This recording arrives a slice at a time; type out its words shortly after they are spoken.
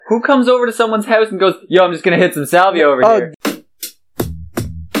Who comes over to someone's house and goes, yo, I'm just gonna hit some salvia over here?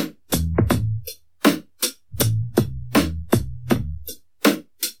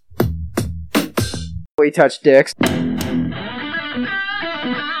 We touch dicks.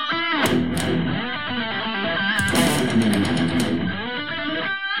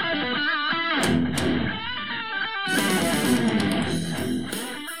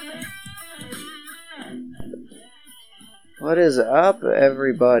 What is up,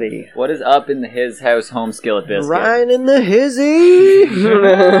 everybody? What is up in the His House Home Skillet Biscuit? Ryan in the hizzy!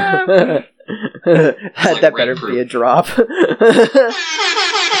 That better be a drop. Good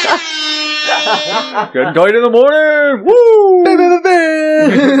night in the morning! Woo!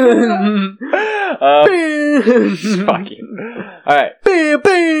 Fuck you. Alright.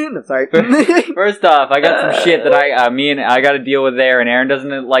 I'm sorry. First off, I got some shit that I gotta deal with there, and Aaron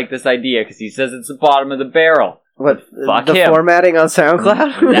doesn't like this idea because he says it's the bottom of the barrel. What? Fuck the him. Formatting on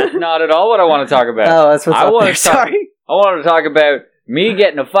SoundCloud? That's not at all what I want to talk about. Oh, that's what's up there. Sorry. I want to talk about me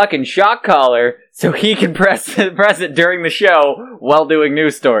getting a fucking shock collar so he can press it during the show while doing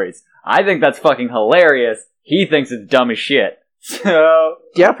news stories. I think that's fucking hilarious. He thinks it's dumb as shit. So...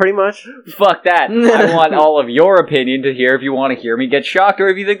 yeah, pretty much. Fuck that. I want all of your opinion to hear if you want to hear me get shocked or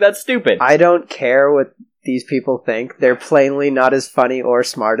if you think that's stupid. I don't care what these people think. They're plainly not as funny or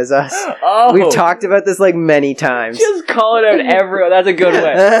smart as us. Oh. We've talked about this like many times. Just call it out everyone. That's a good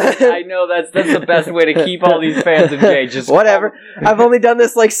way. I know that's the best way to keep all these fans in Jay. Just whatever. I've only done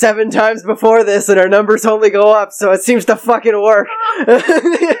this like 7 times before this, and our numbers only go up, so it seems to fucking work.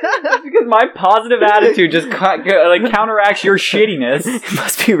 That's because my positive attitude just counteracts your shittiness. It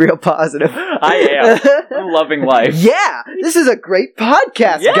must be real positive. I am. I'm loving life. Yeah, this is a great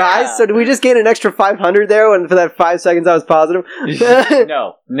podcast, guys. So did we just gain an extra 500 there when for that 5 seconds I was positive?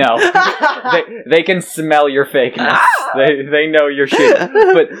 No. They can smell your fakeness. They know you're shit.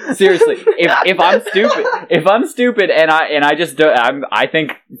 But seriously, if I'm stupid and I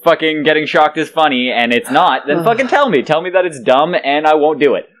think fucking getting shocked is funny and it's not, then fucking tell me that it's dumb and I won't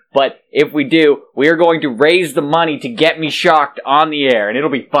do it. But if we do, we are going to raise the money to get me shocked on the air, and it'll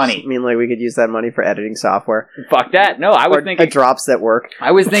be funny. I mean, like, we could use that money for editing software. Fuck that. No, I was thinking... drops that work.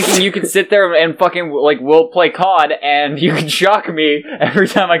 I was thinking you could sit there and fucking, like, we'll play COD, and you can shock me every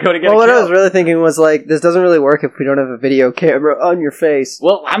time I go to get a kill. What I was really thinking was, like, this doesn't really work if we don't have a video camera on your face.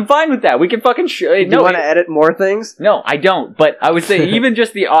 Well, I'm fine with that. We can fucking... Do you want to edit more things? No, I don't. But I would say even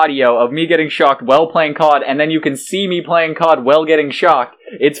just the audio of me getting shocked while playing COD, and then you can see me playing COD while getting shocked,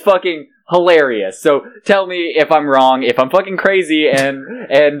 it's fucking hilarious. So tell me if I'm wrong, if I'm fucking crazy,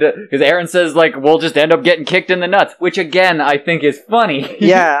 and because Aaron says, like, we'll just end up getting kicked in the nuts, which again I think is funny.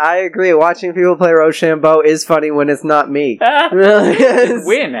 Yeah, I agree. Watching people play Rochambeau is funny when it's not me.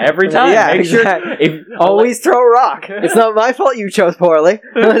 Win every time. Yeah, exactly. Always throw a rock. It's not my fault you chose poorly.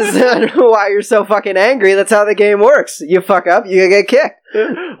 I don't know why you're so fucking angry. That's how the game works. You fuck up, you get kicked.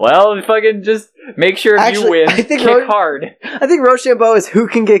 Well, fucking just make sure you win. I think kick hard. I think Rochambeau is who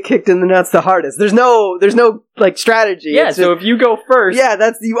can get kicked in the nuts the hardest. There's no like strategy. Yeah, so if you go first, yeah,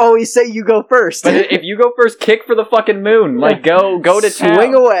 you always say you go first. But if you go first, kick for the fucking moon. Like go to town,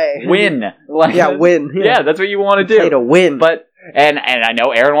 swing away, win. Like, win. Yeah, that's what you want to do. Play to win. But and I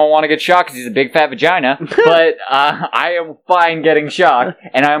know Aaron won't want to get shocked because he's a big fat vagina. But I am fine getting shocked,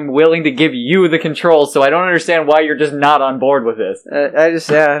 and I'm willing to give you the control. So I don't understand why you're just not on board with this. I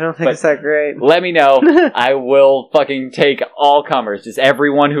don't think it's that great. Let me know. I will fucking take all comers. Just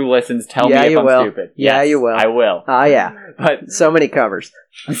everyone who listens, tell me if I'm stupid. Yeah, yes, you will. I will. Yeah. But so many covers.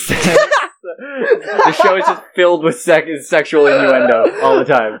 The show is just filled with sexual innuendo all the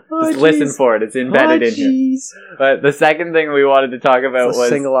time. Just listen for it. It's embedded in here. But the second thing we wanted to talk about was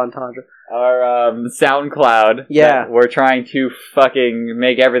single entendre. Our SoundCloud. Yeah. We're trying to fucking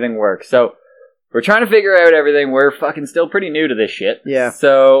make everything work. So we're trying to figure out everything. We're fucking still pretty new to this shit. Yeah.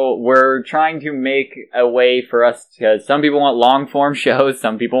 So we're trying to make a way for us, because some people want long-form shows,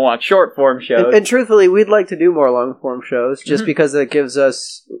 some people want short-form shows. And truthfully, we'd like to do more long-form shows, just because it gives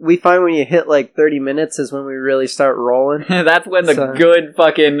us... We find when you hit like 30 minutes is when we really start rolling. That's when the good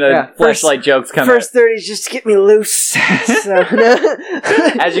fucking fleshlight jokes come First 30 is just get me loose.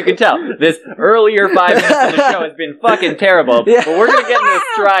 As you can tell, this earlier 5 minutes of the show has been fucking terrible, but we're going to get into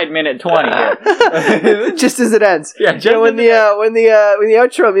stride minute 20 here. Just as it ends. Yeah, just when the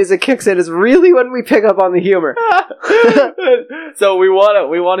outro music kicks in is really when we pick up on the humor. So we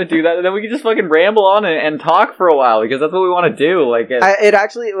want to do that, and then we can just fucking ramble on and talk for a while, because that's what we want to do. Like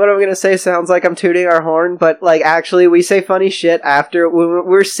what I'm gonna say sounds like I'm tooting our horn, but like actually we say funny shit after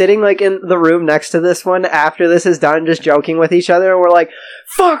we're sitting like in the room next to this one after this is done, just joking with each other, and we're like,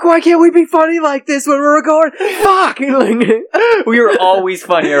 "Fuck! Why can't we be funny like this when we're recording? Fuck!" We were always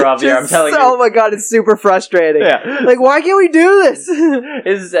funnier off here. I'm telling you. Oh my god, it's super frustrating. Yeah. Like, why can't we do this?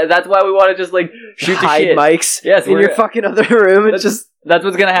 That's why we want to just like shoot the hide shit. mics. Yes, in your fucking other room. It's just. That's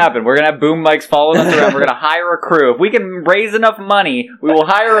what's gonna happen. We're gonna have boom mics following us around. We're gonna hire a crew. If we can raise enough money, we will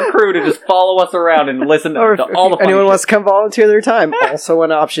hire a crew to just follow us around and listen to all the funny anyone shit. wants to come volunteer their time, also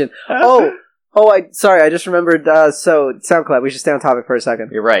an option. Sorry, I just remembered, so SoundCloud, we should stay on topic for a second.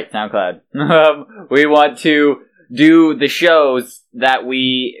 You're right, SoundCloud. We want to do the shows that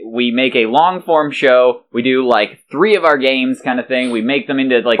we make a long form show. We do like 3 of our games kind of thing. We make them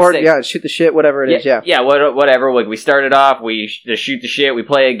into like 6. Shoot the shit, whatever it is. Whatever. Like we start it off, we just shoot the shit, we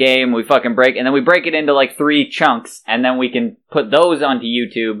play a game, we fucking break, and then we break it into like 3 chunks, and then we can put those onto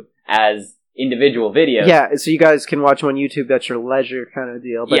YouTube as individual videos. Yeah, so you guys can watch them on YouTube. That's your leisure kind of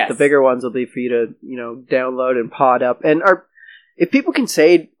deal. But yes. The bigger ones will be for you to, download and pod up. And if people can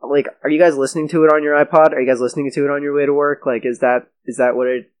say, like, are you guys listening to it on your iPod? Are you guys listening to it on your way to work? Like, is that what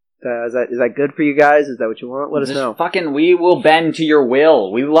it, is that good for you guys? Is that what you want? Let us know. Fucking, we will bend to your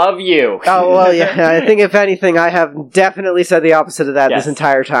will. We love you. Oh, well, yeah. I think if anything, I have definitely said the opposite of that this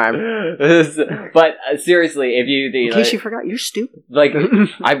entire time. But seriously, if you... In case you forgot, you're stupid. Like,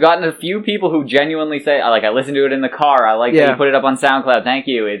 I've gotten a few people who genuinely say, like, I listen to it in the car. I like that you put it up on SoundCloud. Thank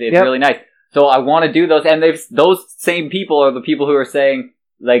you. It's really nice. So I want to do those, and those same people are the people who are saying,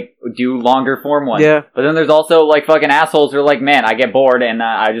 like, do longer form ones. Yeah. But then there's also, like, fucking assholes who are like, man, I get bored, and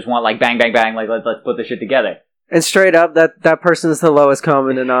I just want, like, bang, bang, bang, like, let's put this shit together. And straight up, that person's the lowest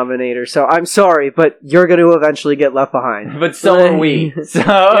common denominator. So I'm sorry, but you're going to eventually get left behind. But so are we. So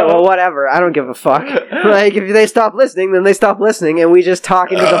yeah, well, whatever. I don't give a fuck. Like, if they stop listening, then they stop listening, and we just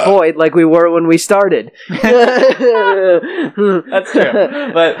talk into the void like we were when we started. That's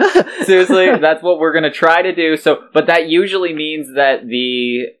true. But seriously, that's what we're going to try to do. So, but that usually means that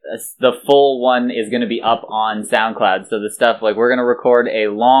the full one is going to be up on SoundCloud. So the stuff, like, we're going to record a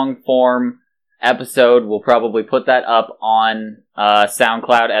long form episode. We'll probably put that up on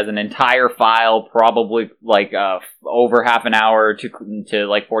SoundCloud as an entire file, probably like over half an hour to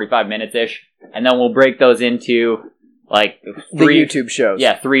like 45 minutes ish, and then we'll break those into like the YouTube shows.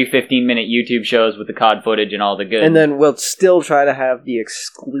 Yeah, 3 15-minute YouTube shows with the COD footage and all the good. And then we'll still try to have the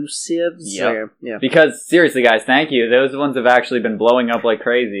exclusives. Yep. Yeah. Because seriously, guys, thank you. Those ones have actually been blowing up like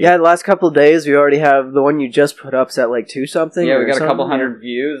crazy. Yeah, the last couple of days we already have the one you just put up's at like 2 something. Yeah, we got a couple hundred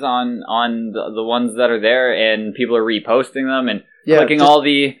views on the ones that are there, and people are reposting them and clicking all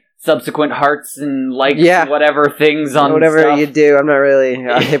the subsequent hearts and likes, whatever things on whatever stuff. You do. I'm not really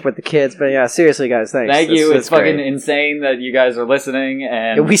hip with the kids, but yeah, seriously, guys, thanks. Thank you. It's fucking insane that you guys are listening,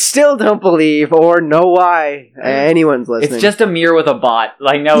 and we still don't believe or know why anyone's listening. It's just a mirror with a bot.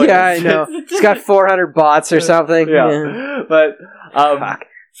 Like, no, I know. It's got 400 bots or something. Yeah. But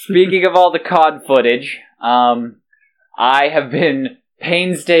speaking of all the COD footage, I have been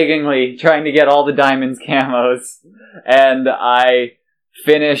painstakingly trying to get all the diamonds camos, and I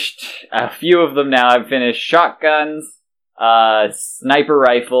finished a few of them now. I've finished shotguns, sniper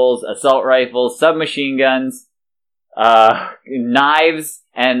rifles, assault rifles, submachine guns, knives,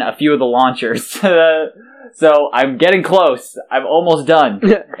 and a few of the launchers. So I'm getting close. I'm almost done.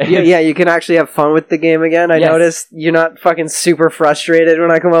 yeah, you can actually have fun with the game again. I noticed you're not fucking super frustrated when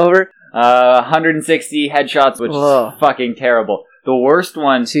I come over. 160 headshots, which is fucking terrible. The worst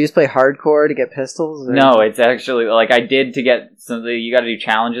one... So you just play hardcore to get pistols? Or? No, it's actually... Like, I did to get... You gotta do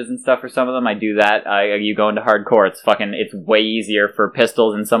challenges and stuff for some of them. I do that. You go into hardcore. It's way easier for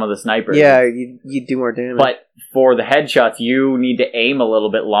pistols and some of the snipers. Yeah, you do more damage. But for the headshots, you need to aim a little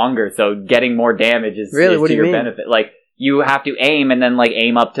bit longer, so getting more damage is to your benefit. Like, you have to aim and then, like,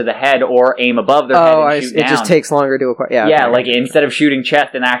 aim up to the head or aim above their head and shoot down. It just takes longer to acquire. Yeah, like, instead of shooting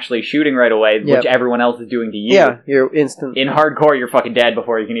chest and actually shooting right away, which everyone else is doing to you. Yeah, you're instant. In hardcore, you're fucking dead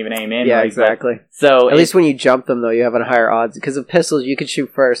before you can even aim in. Yeah, right? exactly. So at least when you jump them, though, you have a higher odds. Because of pistols, you could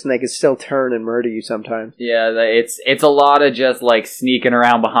shoot first, and they could still turn and murder you sometimes. Yeah, it's a lot of just, like, sneaking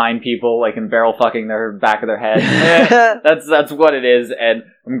around behind people, like, and barrel fucking their back of their head. That's what it is, and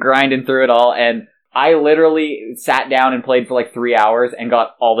I'm grinding through it all, and I literally sat down and played for like 3 hours and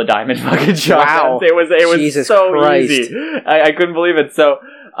got all the diamond fucking shotguns. Wow. It was Jesus so Christ. easy. I couldn't believe it. So,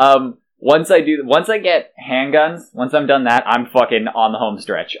 once I get handguns, once I'm done that, I'm fucking on the home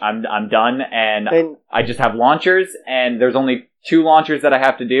stretch. I'm done, and I just have launchers, and there's only 2 launchers that I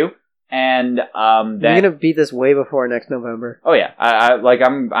have to do, and You're then gonna beat this way before next November. oh yeah,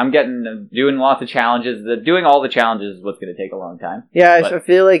 I'm doing lots of challenges. Doing all the challenges is what's gonna take a long time. Yeah, But- I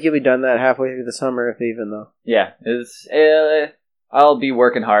feel like you'll be done that halfway through the summer, if even though. Yeah, I'll be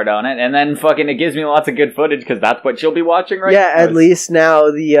working hard on it, and then fucking it gives me lots of good footage because that's what she'll be watching right now. Yeah, at least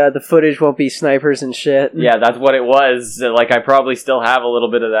now the footage won't be snipers and shit. Yeah, that's what it was. Like, I probably still have a little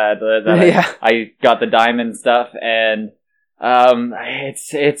bit of that. Yeah. I got the diamond stuff, and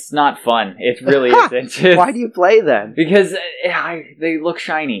it's not fun. It really isn't. Why do you play then? Because they look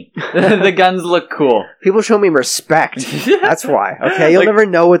shiny. The guns look cool. People show me respect. That's why. Okay, you'll Like- never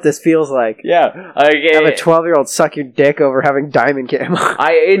know what this feels like. Yeah, Have a 12-year-old suck your dick over having diamond camo.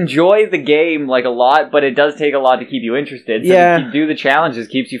 I enjoy the game like a lot, but it does take a lot to keep you interested. So Yeah. if you do the challenges,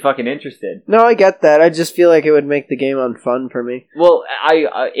 keeps you fucking interested. No, I get that. I just feel like it would make the game unfun for me. Well,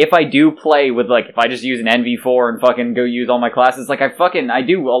 if I do play with, like, if I just use an NV4 and fucking go use all my classes, like, I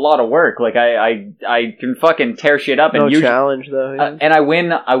do a lot of work. Like, I can fucking tear shit up and No usually, challenge though. Yeah. and I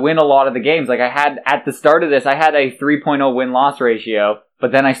win a lot of the games. Like, I had at the start of this, I had a 3.0 win-loss ratio,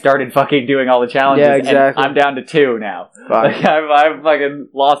 but then I started fucking doing all the challenges. Yeah, exactly. And I'm down to 2 now. Fine. Like, I've fucking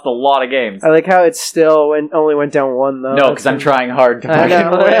lost a lot of games. I like how it still only went down 1 though. No, because I'm trying hard to I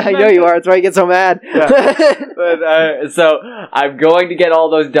fucking know. win. I know you are. That's why you get so mad. But, so I'm going to get all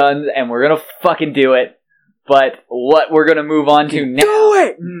those done, and we're gonna fucking do it. But what we're gonna move on to now, Do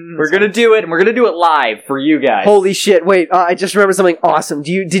it! we're gonna do it, and we're gonna do it live for you guys. Holy shit! Wait, I just remembered something awesome.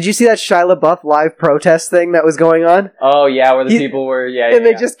 Did you see that Shia LaBeouf live protest thing that was going on? Oh yeah, where the You- people were, And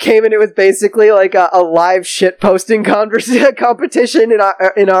they just came and it was basically like a live shit posting competition in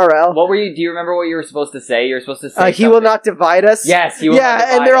RL. What were you? Do you remember what you were supposed to say? You were supposed to say He will something. not divide us. Yes, he will. not Yeah,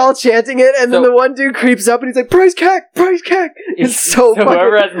 divide and they're us. all chanting it, and then So- the one dude creeps up and he's like, "Price kek, price kek." It's so fucking.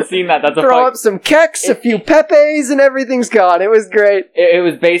 whoever hasn't seen that, that's a Throw fuck. up some keks, a few pepes, and everything's gone. It was great. It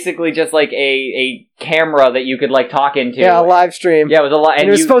was basically just like a camera that you could like talk into. Yeah, a live stream. Yeah, it was a lot, and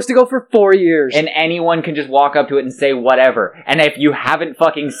it was supposed to go for 4 years. and anyone can just walk up to it and say whatever. And if you haven't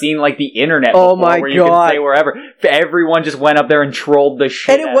fucking seen like the internet, Oh before, my where you God. can say wherever, everyone just went up there and trolled the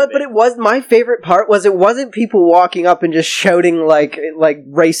shit. And it was, but it was my favorite part was it wasn't people walking up and just shouting like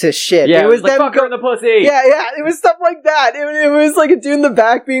racist shit. yeah, it was like, them fuck her in the pussy. Yeah, it was stuff like that. It was like a dude in the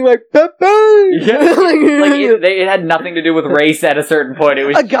back being like, Pepe! Yeah. Like it had nothing to do with race at a certain point. It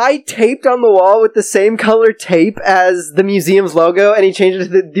was a guy taped on the wall with the same color tape as the museum's logo, and he changed it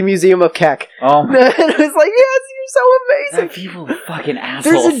to the Museum of Keck. oh And my it was like, yes, you're so amazing. people are fucking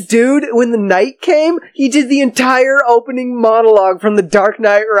assholes. There's a dude, when the night came, he did the entire opening monologue from The Dark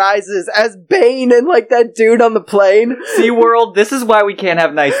Knight Rises as Bane and like that dude on the plane. SeaWorld, this is why we can't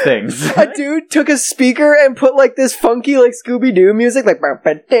have nice things. A dude took a speaker and put like this funky like Scooby-Doo music,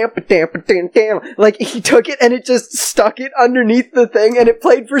 like he took it and it just stuck it underneath the thing and it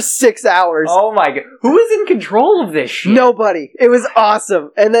played for 6 hours. Oh my god. Who is in control of this shit? Nobody. It was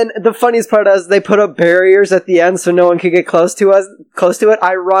awesome. And then the funniest part is they put up barriers at the end so no one could get close to it,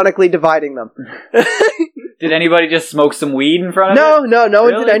 ironically dividing them. Did anybody just smoke some weed in front of it? No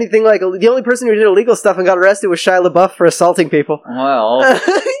one Really? did anything like the only person who did illegal stuff and got arrested was Shia LaBeouf for assaulting people. Well,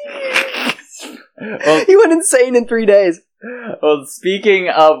 He went insane in 3 days. well, speaking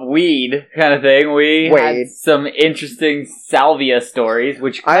of weed kind of thing, we had Weed. some interesting Salvia stories,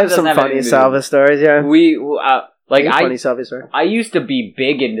 which I have doesn't some funny anything to do- Salvia stories, yeah. We Funny Salvia story. I used to be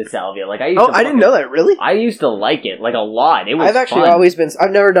big into Salvia. Like I used Oh, to I didn't know that, really? I used to like it like a lot. It was I've actually fun. always been.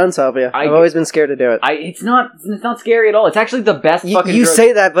 I've never done Salvia. I've always been scared to do it. It's not scary at all. It's actually the best fucking You drug.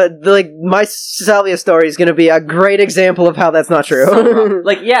 say that, but like my Salvia story is going to be a great example of how that's not true. So,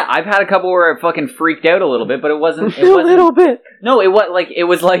 like, yeah, I've had a couple where I fucking freaked out a little bit, but it wasn't. It a wasn't little bit. No, it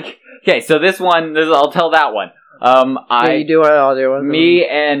was like okay. So this one, I'll tell that one. Yeah, you do one, I'll do one. Me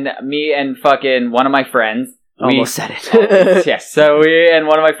and fucking one of my friends. Almost said it. Yes. So we and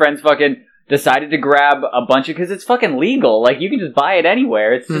one of my friends fucking decided to grab a bunch of because it's fucking legal. Like you can just buy it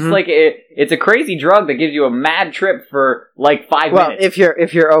anywhere. It's just like it's a crazy drug that gives you a mad trip for like 5 Well, minutes.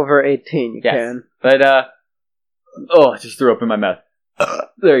 if you're over 18, you Yes. can. But I just threw up in my mouth.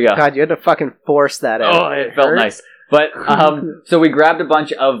 There you go. God, you had to fucking force that out. Oh, it felt hurt. nice. But so we grabbed a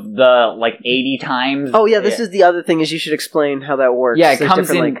bunch of the like 80 times. Oh yeah, this is the other thing is you should explain how that works. Yeah, it There's comes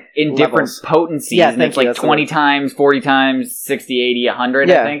different, in like, different levels. potencies, Yeah, and thank it's you, like that's the 20 word. times, 40 times, 60, 80, 100,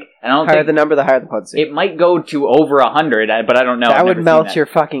 Yeah. I think. And I don't Higher think the number, the higher the potency. it might go to over 100, but I don't know. that I've would never seen melt that. your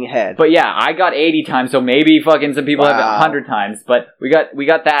fucking head. But yeah, I got 80 times, so maybe fucking some people have it Wow. 100 times. But we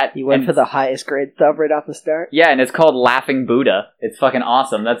got that. You went and- for the highest grade stuff right off the start. Yeah, and it's called Laughing Buddha. It's fucking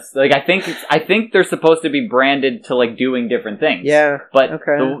awesome. That's like I think they're supposed to be branded to like doing different things. Yeah. But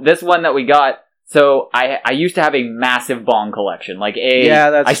Okay. this one that we got, So I used to have a massive bong collection. Like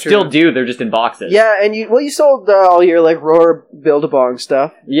that's I true. Still do. They're just in boxes. Yeah, and you sold all your like Roar Build-A-Bong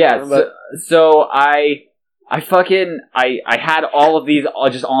stuff. Yeah. So I had all of these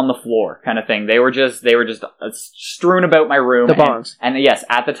just on the floor kind of thing. They were just strewn about my room. The bongs. And yes,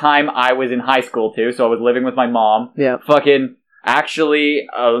 at the time I was in high school too, so I was living with my mom. Yeah. Actually,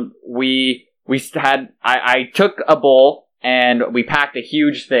 I took a bowl and we packed a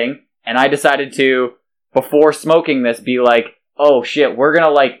huge thing, and I decided to, before smoking this, be like, oh shit, we're gonna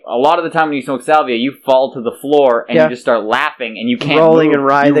a lot of the time when you smoke salvia, you fall to the floor and you just start laughing and you can't rolling move. And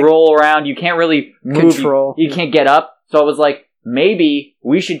writhing. You roll around, you can't really move. Control. You can't get up. So I was like, maybe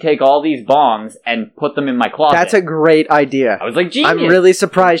we should take all these bongs and put them in my closet. That's a great idea. I was like, genius. I'm really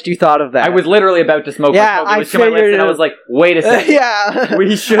surprised you thought of that. I was literally about to smoke. Yeah, I figured it. And I was like, wait a second. Yeah.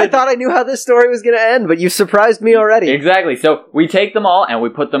 We should. I thought I knew how this story was going to end, but you surprised me already. Exactly. So we take them all and we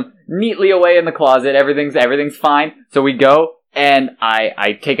put them neatly away in the closet. Everything's fine. So we go and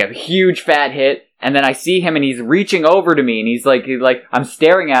I take a huge fat hit. And then I see him and he's reaching over to me and he's like, I'm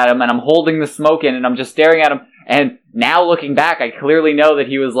staring at him and I'm holding the smoke in and I'm just staring at him. And now looking back, I clearly know that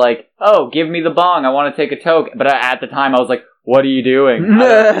he was like, oh, give me the bong. I want to take a toke. But at the time I was like, what are you doing?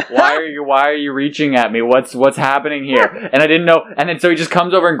 Why are you reaching at me? What's happening here? And I didn't know. And then so he just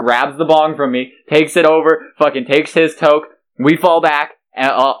comes over and grabs the bong from me, takes it over, fucking takes his toke. We fall back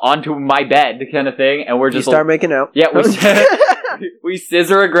onto my bed kind of thing. And we're just you start making out. Yeah, we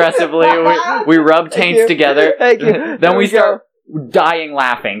scissor aggressively. We rub taints together. Thank you. Then we start dying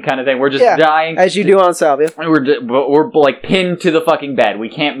laughing kind of thing. We're just dying. As you do on Salvia. We're like pinned to the fucking bed. We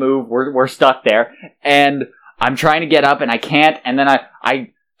can't move. We're stuck there. And I'm trying to get up and I can't. And then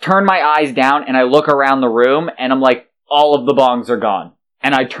I turn my eyes down and I look around the room and I'm like, all of the bongs are gone.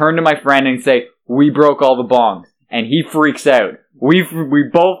 And I turn to my friend and say, we broke all the bongs. And he freaks out. We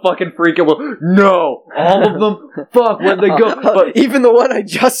both fucking freak out. Well, no! All of them? Fuck, where'd they go? But even the one I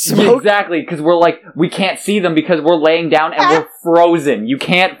just smoked? Exactly, because we're like, we can't see them because we're laying down and we're frozen. You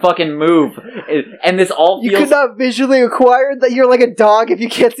can't fucking move. And this all feels... You could not visually acquire that you're like a dog. If you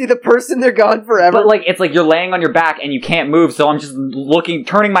can't see the person, they're gone forever. But it's like you're laying on your back and you can't move, so I'm just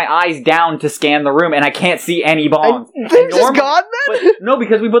turning my eyes down to scan the room and I can't see any bongs. They're just gone then? No,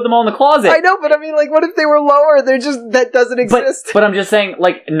 because we put them all in the closet. I know, but I mean, what if they were lower? That doesn't exist. But I'm just saying,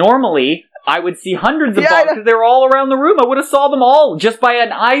 normally, I would see hundreds of bongs because they were all around the room. I would have saw them all just by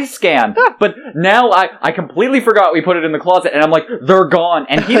an eye scan. But now I completely forgot we put it in the closet, and I'm like, they're gone.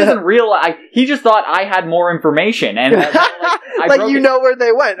 And he doesn't realize, he just thought I had more information. And you know where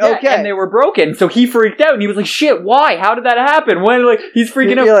they went. Yeah, okay. And they were broken. So he freaked out, and he was like, shit, why? How did that happen? When, he's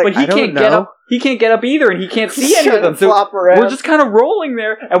freaking out, but he can't get up. He can't get up either, and he can't see any of them. So we're just kind of rolling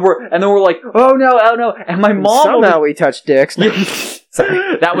there, and then we're like, oh no, and my mom. Somehow we touched dicks.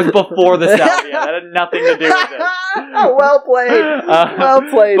 Sorry, that was before the salvia. That had nothing to do with it. Well played, well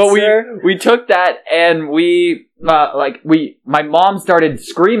played, but sir. we took that, and my mom started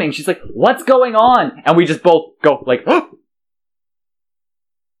screaming. She's like, "What's going on?" And we just both go like.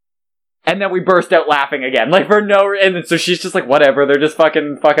 And then we burst out laughing again, for no reason. And so she's just like, whatever, they're just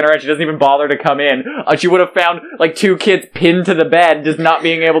fucking around. She doesn't even bother to come in. She would have found, two kids pinned to the bed, just not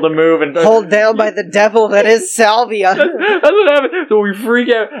being able to move. And hold down by the devil that is Salvia. That's what happened. So we freak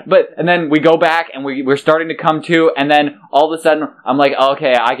out. And then we go back, and we're starting to come to, and then all of a sudden, I'm like,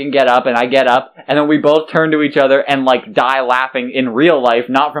 okay, I can get up, and I get up. And then we both turn to each other and, die laughing in real life,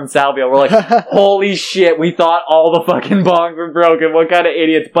 not from Salvia. We're like, holy shit, we thought all the fucking bongs were broken. What kind of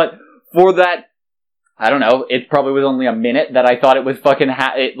idiots. But for that, I don't know, it probably was only a minute that I thought it was fucking,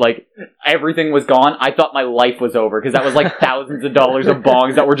 everything was gone. I thought my life was over, because that was thousands of dollars of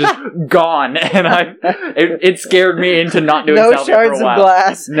bongs that were just gone, and it scared me into not doing no Salvia for a while. No shards of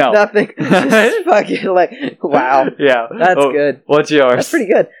glass, no. Nothing, just fucking, wow. Yeah. That's good. What's yours? That's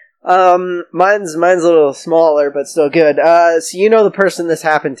pretty good. Mine's a little smaller, but still good. So you know the person this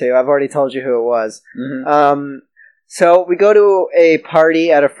happened to. I've already told you who it was. Mm-hmm. So we go to a party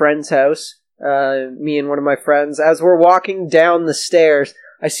at a friend's house, me and one of my friends. As we're walking down the stairs,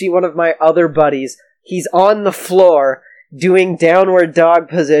 I see one of my other buddies. He's on the floor, doing downward dog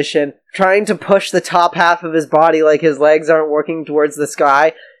position, trying to push the top half of his body like his legs aren't working towards the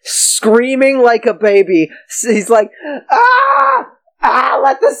sky, screaming like a baby. He's like, ah!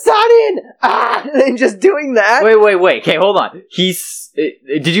 let the sun in, and just doing that. Wait. Okay, hold on.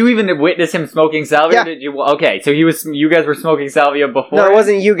 Did you even witness him smoking salvia? Yeah. Did you? Okay, so you guys were smoking salvia before? No, it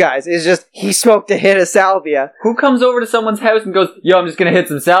wasn't you guys. It's just he smoked a hit of salvia. Who comes over to someone's house and goes, "Yo, I'm just gonna hit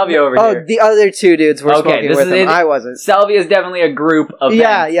some salvia over here"? Oh, the other two dudes were smoking with him. I wasn't. Salvia is definitely a group of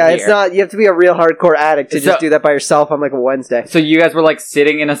Yeah. It's not. You have to be a real hardcore addict to just do that by yourself on like a Wednesday. So you guys were like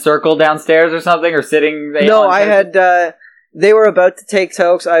sitting in a circle downstairs or something, or sitting? No, I had. They were about to take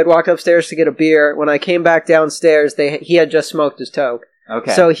tokes. I had walked upstairs to get a beer. When I came back downstairs, he had just smoked his toke.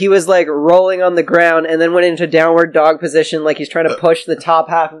 Okay. So he was like rolling on the ground and then went into downward dog position, like he's trying to push the top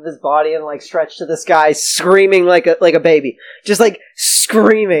half of his body and like stretch to the sky, screaming like a baby, just like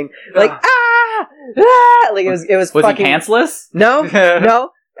screaming, like like it was. Was fucking... he pantsless? No, no.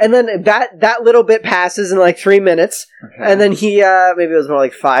 And then that little bit passes in like 3 minutes, and then he maybe it was more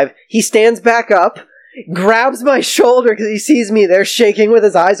like 5. He stands back up, grabs my shoulder because he sees me there shaking with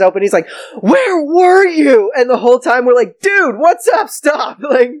his eyes open. He's like, "Where were you?" And the whole time we're like, "Dude, what's up? Stop!"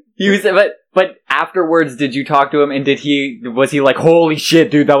 Like he was, but afterwards, did you talk to him? And was he like, "Holy shit,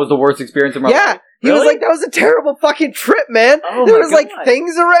 dude, that was the worst experience of my life"? Yeah. He was like, "That was a terrible fucking trip, man." Oh there my was like God.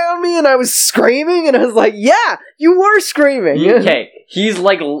 things around me and I was screaming and I was like, "Yeah, you were screaming." Okay, he's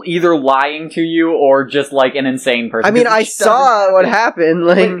like either lying to you or just like an insane person. I mean, I saw what happened.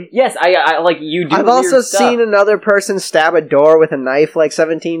 Like, yes, I like you do. I've also seen another person stab a door with a knife like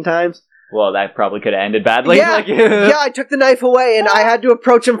 17 times. Well, that probably could have ended badly. Yeah, yeah, I took the knife away and I had to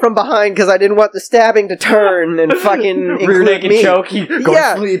approach him from behind because I didn't want the stabbing to turn and fucking rear naked me. choke. Go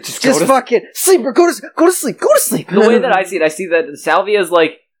to sleep. Just fucking sleep or go to sleep. Go to sleep. The way that I see that salvia is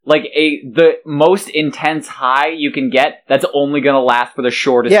like the most intense high you can get that's only gonna last for the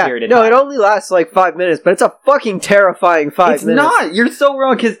shortest period of time. No, it only lasts like 5 minutes, but it's a fucking terrifying 5 minutes. It's not! You're so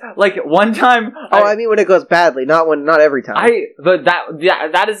wrong, because, like, one time... I mean when it goes badly, not every time.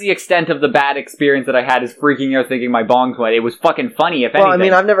 That is the extent of the bad experience that I had, is freaking out thinking my bongs went. It was fucking funny, if anything. Well, I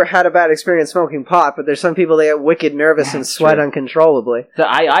mean, I've never had a bad experience smoking pot, but there's some people that get wicked nervous and sweat uncontrollably. So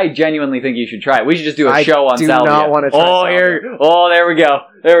I genuinely think you should try it. We should just do a show on salvia. I do not want to try salvia. There we go.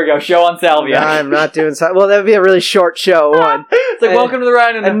 There we go. Show on salvia. No, I'm not doing salvia. Well, that would be a really short show, one. It's like, welcome to the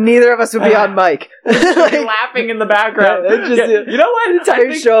ride. And neither of us would be on mic. Laughing in the background. You know what? An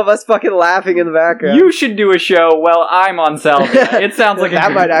entire show of us fucking laughing in the background. You should do a show while I'm on salvia. It sounds like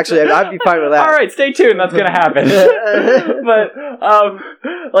that might actually... I'd be fine with that. Alright, stay tuned. That's gonna happen. But,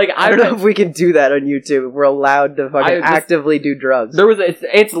 like, I don't know if we can do that on YouTube. If we're allowed to fucking actively do drugs.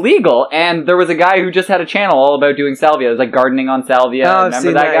 It's legal, and there was a guy who just had a channel all about doing salvia. It was like gardening on salvia. Oh,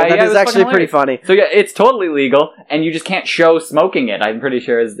 Remember that guy? That is actually pretty funny. So yeah, it's totally legal, and you just can't show smoking it. I'm pretty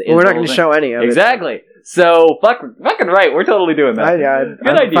sure we're not going to show any of it. Exactly. So fucking right. We're totally doing that.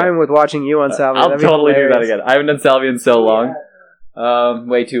 Good idea. I'm fine with watching you on salvia. I'll totally do that again. I haven't done salvia in so long.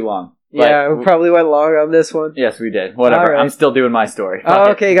 Way too long. But yeah, we probably went long on this one. Yes, we did. Whatever. Right. I'm still doing my story.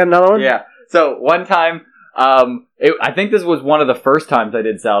 Oh, okay. You got another one? Yeah. So one time, I think this was one of the first times I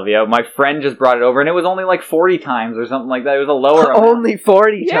did salvia. My friend just brought it over, and it was only like 40 times or something like that. It was a lower amount. Only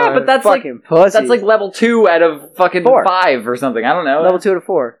 40 times? Yeah, but that's fucking like pussy. That's like level 2 out of fucking 5 or something. I don't know. Level 2 out of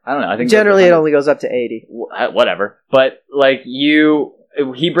 4. I don't know. I think generally it only goes up to 80. Whatever. But like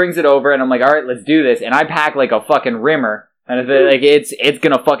he brings it over, and I'm like, all right, let's do this. And I pack like a fucking rimmer, and it's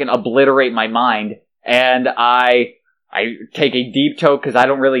gonna fucking obliterate my mind. And I take a deep toke because I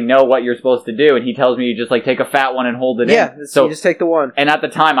don't really know what you're supposed to do, and he tells me you just like take a fat one and hold it in. Yeah, so you just take the one. And at the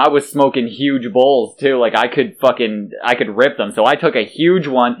time, I was smoking huge bowls too. Like I could rip them. So I took a huge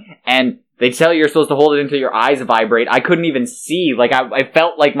one, and they tell you you're supposed to hold it until your eyes vibrate. I couldn't even see. Like I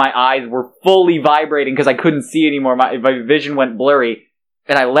felt like my eyes were fully vibrating because I couldn't see anymore. My vision went blurry,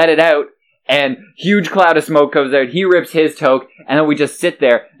 and I let it out. And huge cloud of smoke comes out. He rips his toke, and then we just sit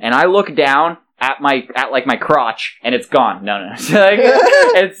there. And I look down at my crotch, and it's gone. No.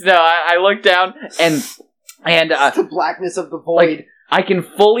 I look down, and it's the blackness of the void. Like, I can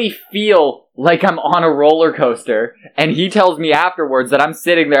fully feel like I'm on a roller coaster, and he tells me afterwards that I'm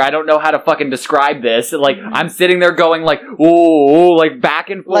sitting there. I don't know how to fucking describe this. Like I'm sitting there going like, ooh, like back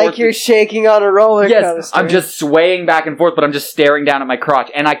and forth, like you're shaking on a roller coaster. Yes, I'm just swaying back and forth, but I'm just staring down at my crotch,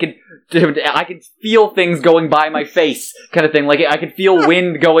 and I could feel things going by my face, kind of thing. Like I could feel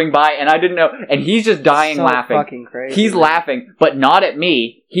wind going by, and I didn't know. And he's just dying laughing. Fucking crazy. He's laughing, but not at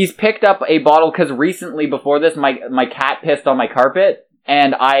me. He's picked up a bottle because recently, before this, my cat pissed on my carpet,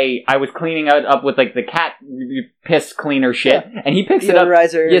 and I was cleaning it up with like the cat piss cleaner shit, and he picks it up,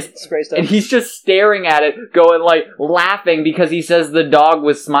 spray stuff. and he's just staring at it, going like laughing because he says the dog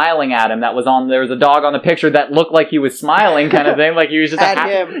was smiling at him. There was a dog on the picture that looked like he was smiling, kind of thing, like he was just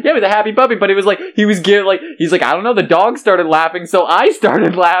he was a happy puppy, but it was like he's like, I don't know, the dog started laughing, so I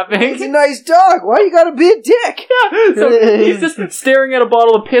started laughing. He's a nice dog. Why you gotta be a dick? Yeah, so he's just staring at a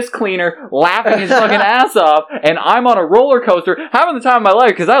bottle of piss cleaner, laughing his fucking ass off, and I'm on a roller coaster, having the time of my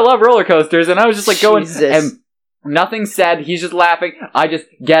life because I love roller coasters, and I was just like going and. Nothing said, he's just laughing. I just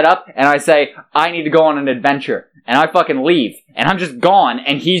get up and I say, I need to go on an adventure. And I fucking leave. And I'm just gone.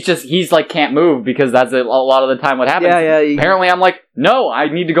 And he's like can't move because that's a lot of the time what happens. Yeah. Apparently I'm like, no,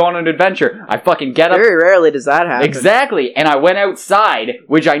 I need to go on an adventure. I fucking get up. Very rarely does that happen. Exactly. And I went outside,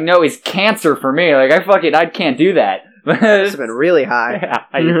 which I know is cancer for me. Like I can't do that. It's been really high. Yeah,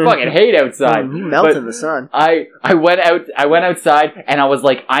 I fucking hate outside. You melt in the sun. I went outside and I was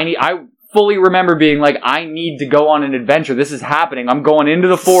like, I fully remember being like, I need to go on an adventure. This is happening. I'm going into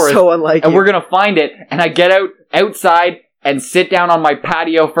the forest. So unlike and we're going to find it. And I get outside and sit down on my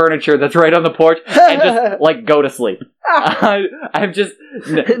patio furniture that's right on the porch and just like go to sleep. I'm just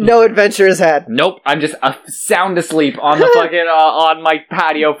no adventure is had. Nope, I'm just sound asleep on the fucking on my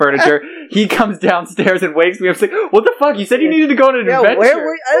patio furniture. He comes downstairs and wakes me up. He's like, "What the fuck? You said you needed to go on an adventure."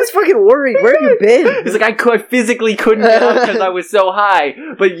 I was fucking worried. Where have you been? He's like, I physically couldn't get up because I was so high,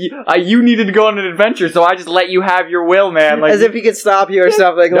 but you needed to go on an adventure, so I just let you have your will, man. Like, as if he could stop you or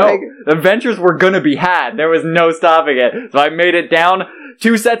something. No, adventures were gonna be had. There was no stopping it. So I made it down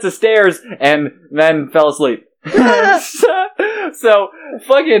 2 sets of stairs and then fell asleep. So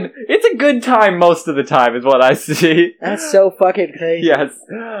fucking, it's a good time most of the time, is what I see. That's so fucking crazy. Yes.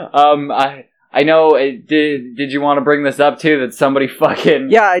 I know. Did you want to bring this up too? That somebody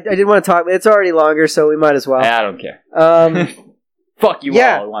fucking. Yeah, I did want to talk. It's already longer, so we might as well. I don't care. Fuck you all.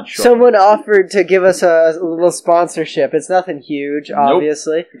 I want short. Someone offered to give us a little sponsorship. It's nothing huge,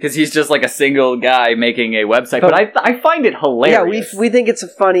 obviously. Because he's just like a single guy making a website. But I find it hilarious. Yeah, we think it's a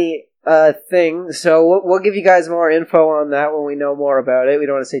funny thing, so we'll give you guys more info on that when we know more about it. We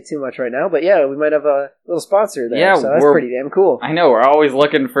don't want to say too much right now, but yeah, we might have a little sponsor there, so that's pretty damn cool. I know, we're always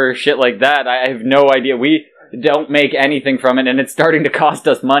looking for shit like that. I have no idea. We don't make anything from it, and it's starting to cost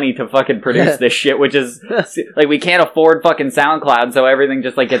us money to fucking produce this shit, which is, like, we can't afford fucking SoundCloud, so everything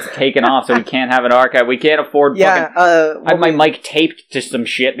just, like, gets taken off, so we can't have an archive. We can't afford fucking... I have my mic taped to some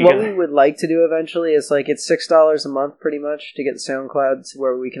shit, because... What we would like to do eventually is, like, it's $6 a month, pretty much, to get SoundCloud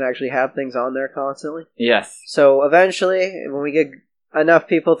where we can actually have things on there constantly. Yes. So, eventually, when we get enough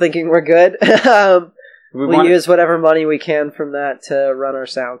people thinking we're good... We'll use whatever money we can from that to run our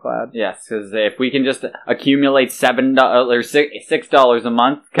SoundCloud. Yes, because if we can just accumulate $7 or $6 a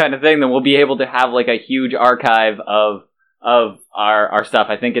month kind of thing, then we'll be able to have like a huge archive of our stuff.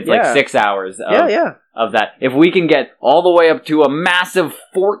 I think it's like 6 hours of that. If we can get all the way up to a massive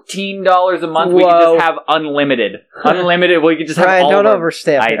 $14 a month, we can just have unlimited. Unlimited, we can just have all don't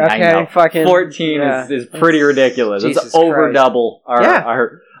overstep it. I know. Fucking 14 is pretty ridiculous. It's over double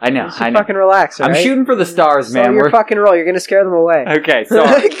our I know. Fucking relax. Right? I'm shooting for the stars, man. You're fucking roll. You're gonna scare them away. Okay,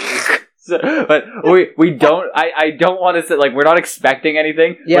 sorry. But we don't. I don't want to say like we're not expecting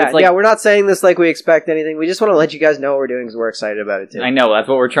anything. Yeah, we're not saying this like we expect anything. We just want to let you guys know what we're doing because we're excited about it too. I know that's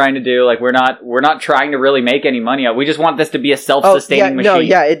what we're trying to do. Like we're not trying to really make any money. We just want this to be a self-sustaining machine.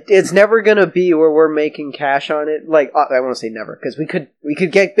 No, it's never gonna be where we're making cash on it. Like I want to say never because we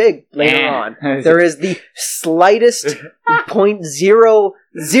could get big later on. There is the slightest 0.0000%.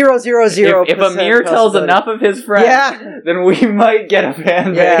 If Amir tells enough of his friends, then we might get a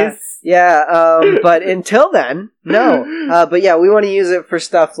fan base. Yeah, but until then, no. But yeah, we want to use it for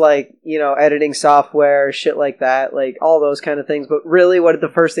stuff like, editing software, shit like that, like all those kind of things. But really, what the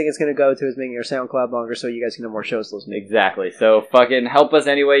first thing it's going to go to is making our SoundCloud longer so you guys can have more shows to listen to. Exactly. So fucking help us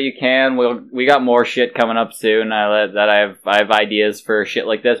any way you can. We got more shit coming up soon. I have ideas for shit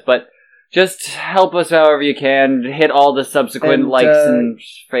like this, but just help us however you can. Hit all the subsequent likes and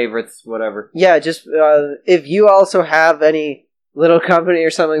favorites, whatever. Yeah, just if you also have any little company or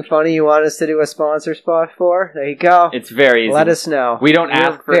something funny you want us to do a sponsor spot for, there you go. It's very easy. Let us know. We don't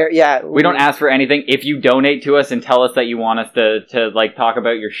ask for we don't ask for anything. If you donate to us and tell us that you want us to like talk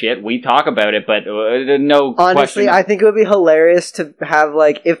about your shit, we talk about it, but no honestly, question. I think it would be hilarious to have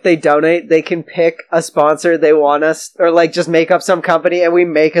like if they donate, they can pick a sponsor they want us or like just make up some company and we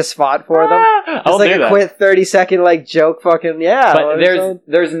make a spot for them. I'll like do that. A quick 30-second like joke fucking But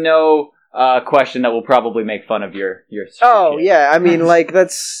there's no question that will probably make fun of your oh shit. Yeah, I mean like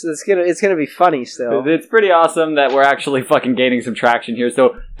it's gonna be funny still. It's pretty awesome that we're actually fucking gaining some traction here,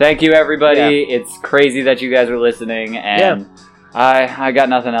 so thank you everybody. It's crazy that you guys are listening, and I got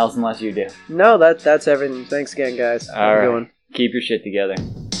nothing else unless you do. No, that's everything. Thanks again, guys. All right. Keep your shit together.